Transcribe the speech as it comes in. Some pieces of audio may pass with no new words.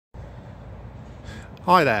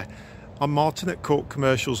Hi there, I'm Martin at Cork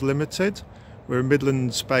Commercials Limited. We're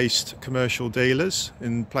Midlands based commercial dealers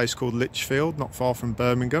in a place called Lichfield, not far from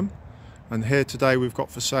Birmingham. And here today we've got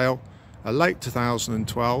for sale a late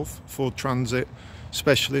 2012 Ford Transit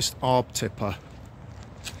Specialist Arb Tipper.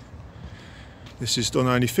 This has done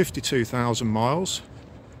only 52,000 miles.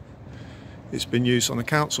 It's been used on a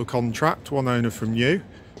council contract, one owner from new.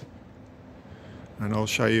 And I'll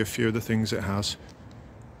show you a few of the things it has.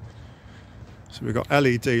 So we've got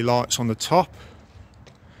LED lights on the top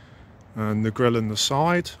and the grille and the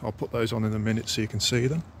side. I'll put those on in a minute so you can see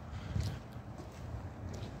them.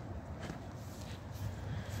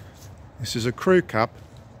 This is a crew cab,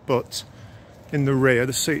 but in the rear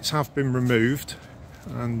the seats have been removed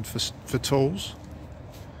and for tools.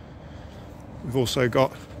 We've also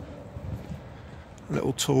got a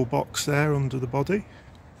little toolbox there under the body.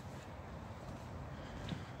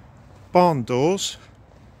 Barn doors,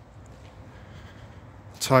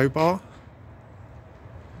 tow bar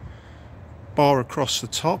across the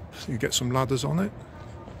top, you get some ladders on it.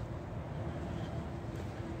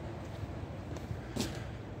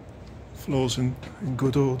 Floor's in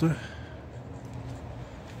good order.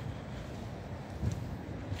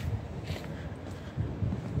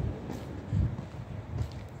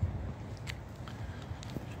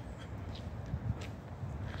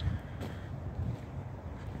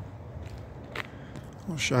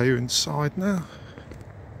 I'll show you inside now.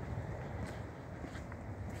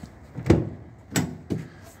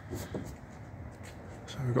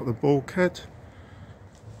 So we've got the bulkhead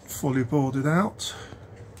fully boarded out.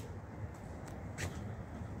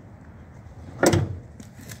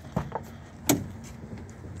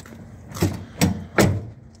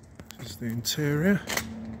 This is the interior.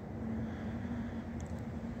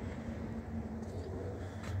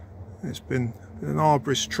 It's been an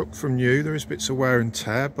arborist truck from new. There is bits of wear and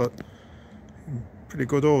tear, but in pretty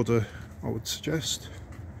good order, I would suggest.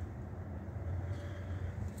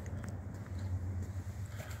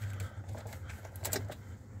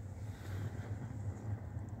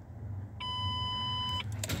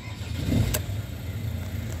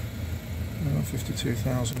 Now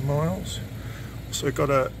 52,000 miles. Also got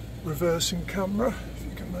a reversing camera, if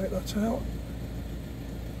you can make that out.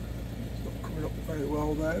 It's not coming up very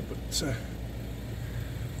well there, but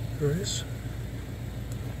there is.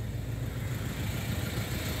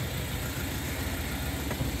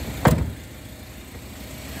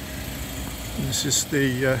 And this is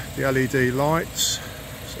the LED lights,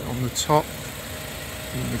 so on the top,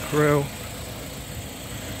 and the grille,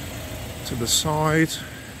 to the side,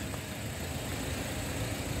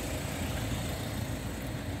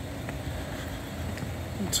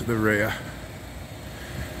 and to the rear.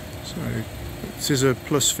 So this is a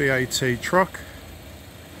plus VAT truck.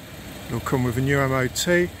 It'll come with a new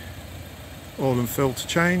MOT, oil and filter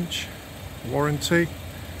change, warranty.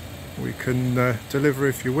 We can deliver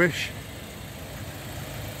if you wish.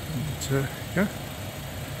 And, yeah,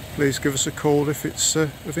 please give us a call if it's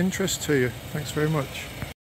of interest to you. Thanks very much.